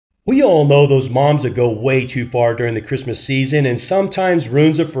We all know those moms that go way too far during the Christmas season and sometimes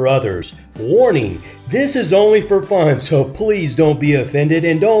ruins it for others. Warning, this is only for fun, so please don't be offended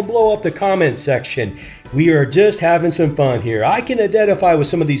and don't blow up the comment section. We are just having some fun here. I can identify with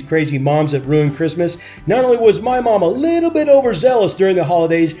some of these crazy moms that ruin Christmas. Not only was my mom a little bit overzealous during the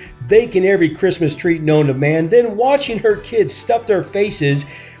holidays, baking every Christmas treat known to man, then watching her kids stuff their faces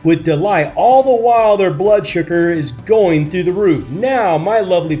with delight, all the while their blood sugar is going through the roof. Now, my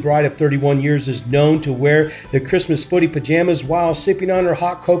lovely bride of 31 years is known to wear the Christmas footie pajamas while sipping on her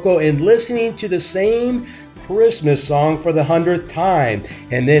hot cocoa and listening to the same Christmas song for the 100th time.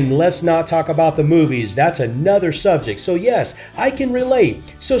 And then let's not talk about the movies. That's another subject. So yes, I can relate.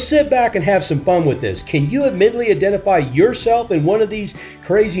 So sit back and have some fun with this. Can you admittedly identify yourself in one of these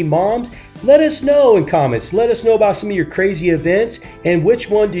crazy moms? Let us know in comments. Let us know about some of your crazy events and which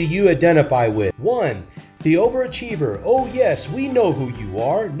one do you identify with. 1. The overachiever. Oh yes, we know who you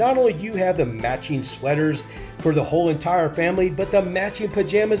are. Not only do you have the matching sweaters for the whole entire family, but the matching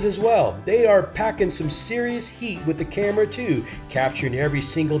pajamas as well. They are packing some serious heat with the camera too, capturing every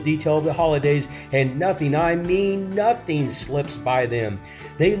single detail of the holidays, and nothing, I mean nothing, slips by them.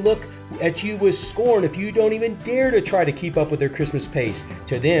 They look at you with scorn if you don't even dare to try to keep up with their Christmas pace.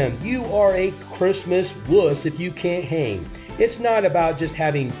 To them, you are a Christmas wuss if you can't hang. It's not about just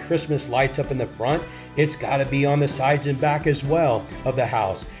having Christmas lights up in the front, it's got to be on the sides and back as well of the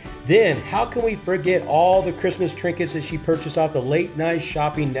house. Then, how can we forget all the Christmas trinkets that she purchased off the late night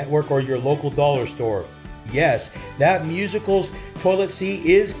shopping network or your local dollar store? Yes, that musical toilet seat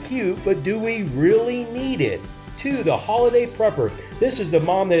is cute, but do we really need it? 2. The holiday prepper. This is the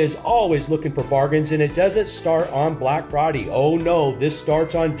mom that is always looking for bargains, and it doesn't start on Black Friday. Oh no, this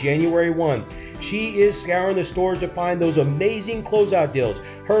starts on January 1. She is scouring the stores to find those amazing closeout deals.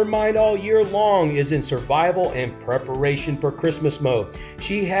 Her mind all year long is in survival and preparation for Christmas mode.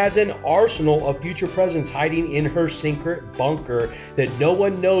 She has an arsenal of future presents hiding in her secret bunker that no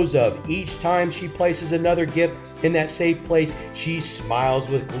one knows of. Each time she places another gift in that safe place, she smiles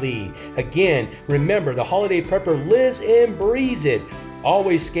with glee. Again, remember, the holiday prepper lives and breathes it.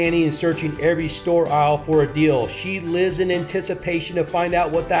 Always scanning and searching every store aisle for a deal. She lives in anticipation to find out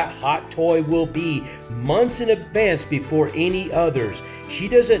what that hot toy will be months in advance before any others. She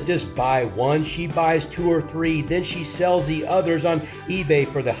doesn't just buy one, she buys 2 or 3, then she sells the others on eBay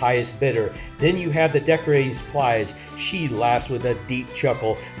for the highest bidder. Then you have the decorating supplies. She laughs with a deep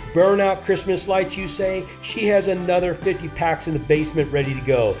chuckle. Burnout Christmas lights, you say? She has another 50 packs in the basement ready to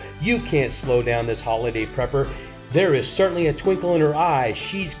go. You can't slow down this holiday prepper. There is certainly a twinkle in her eye.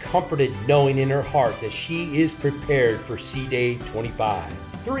 She's comforted knowing in her heart that she is prepared for C-Day 25.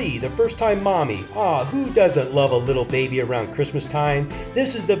 3. The first-time mommy. Who doesn't love a little baby around Christmas time?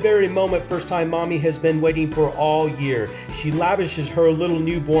 This is the very moment first-time mommy has been waiting for all year. She lavishes her little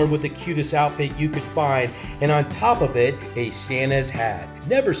newborn with the cutest outfit you could find, and on top of it, a Santa's hat.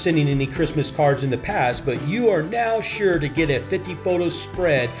 Never sending any Christmas cards in the past, but you are now sure to get a 50-photo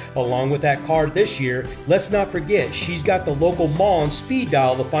spread along with that card this year. Let's not forget, she's got the local mall on speed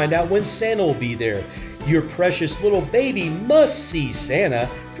dial to find out when Santa will be there. Your precious little baby must see Santa.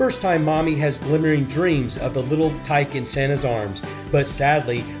 First-time mommy has glimmering dreams of the little tyke in Santa's arms. But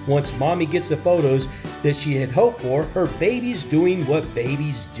sadly, once mommy gets the photos that she had hoped for, her baby's doing what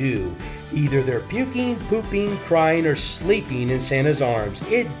babies do. Either they're puking, pooping, crying, or sleeping in Santa's arms.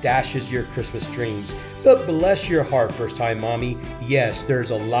 It dashes your Christmas dreams. But bless your heart, first-time mommy. Yes, there's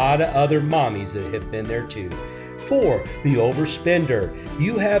a lot of other mommies that have been there too. 4. The overspender.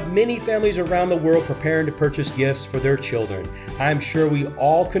 You have many families around the world preparing to purchase gifts for their children. I'm sure we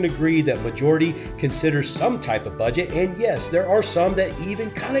all can agree that majority consider some type of budget, and yes, there are some that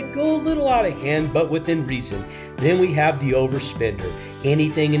even kind of go a little out of hand, but within reason. Then we have the overspender.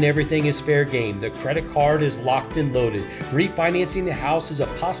 Anything and everything is fair game. The credit card is locked and loaded. Refinancing the house is a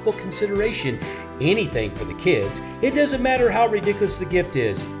possible consideration. Anything for the kids. It doesn't matter how ridiculous the gift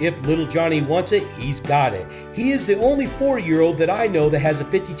is. If little Johnny wants it, he's got it. He is the only 4-year-old that I know that has a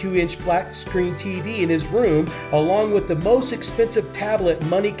 52-inch flat screen TV in his room, along with the most expensive tablet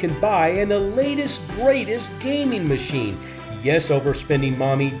money can buy and the latest, greatest gaming machine. Yes, overspending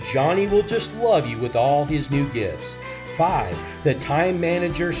mommy, Johnny will just love you with all his new gifts. 5. The time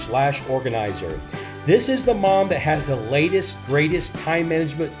manager / organizer. This is the mom that has the latest, greatest time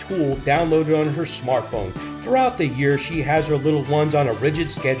management tool downloaded on her smartphone. Throughout the year, she has her little ones on a rigid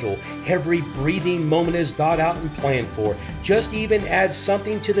schedule. Every breathing moment is thought out and planned for. Just even add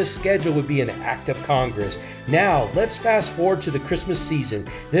something to the schedule would be an act of Congress. Now, let's fast forward to the Christmas season.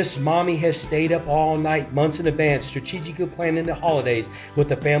 This mommy has stayed up all night, months in advance, strategically planning the holidays with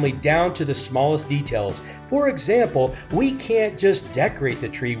the family down to the smallest details. For example, we can't just decorate the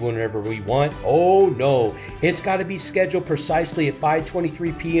tree whenever we want. Oh no, it's got to be scheduled precisely at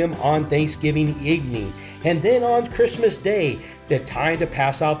 5:23 p.m. on Thanksgiving evening. And then on Christmas Day, the time to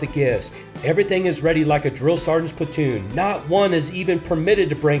pass out the gifts. Everything is ready like a drill sergeant's platoon. Not one is even permitted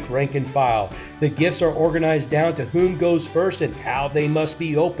to break rank and file. The gifts are organized down to whom goes first and how they must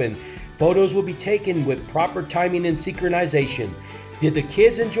be opened. Photos will be taken with proper timing and synchronization. Did the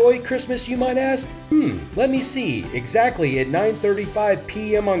kids enjoy Christmas, you might ask? Let me see. Exactly at 9:35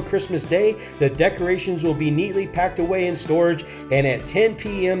 p.m. on Christmas Day, the decorations will be neatly packed away in storage, and at 10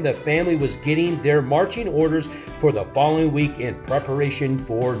 p.m. the family was getting their marching orders for the following week in preparation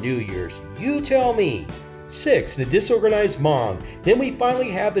for New Year's. You tell me. 6. The disorganized mom. Then we finally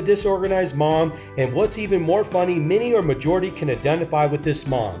have the disorganized mom, and what's even more funny, many or majority can identify with this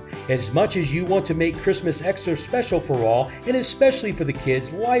mom. As much as you want to make Christmas extra special for all, and especially for the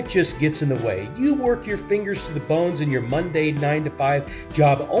kids, life just gets in the way. You work your fingers to the bones in your mundane 9-to-5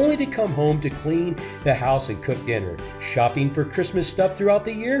 job only to come home to clean the house and cook dinner. Shopping for Christmas stuff throughout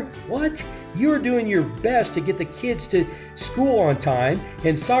the year? What? You're doing your best to get the kids to school on time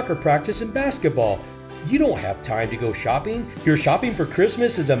and soccer practice and basketball. You don't have time to go shopping. Your shopping for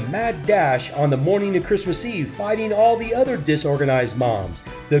Christmas is a mad dash on the morning of Christmas Eve, fighting all the other disorganized moms.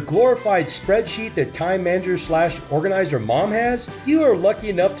 The glorified spreadsheet that time manager / organizer mom has, you are lucky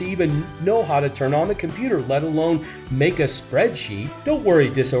enough to even know how to turn on the computer, let alone make a spreadsheet. Don't worry,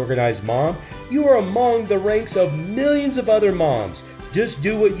 disorganized mom. You are among the ranks of millions of other moms. Just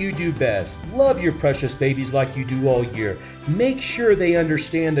do what you do best. Love your precious babies like you do all year. Make sure they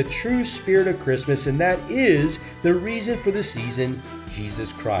understand the true spirit of Christmas, and that is the reason for the season,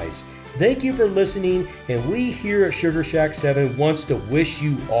 Jesus Christ. Thank you for listening, and we here at Sugar Shack 7 wants to wish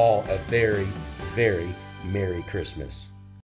you all a very, very Merry Christmas.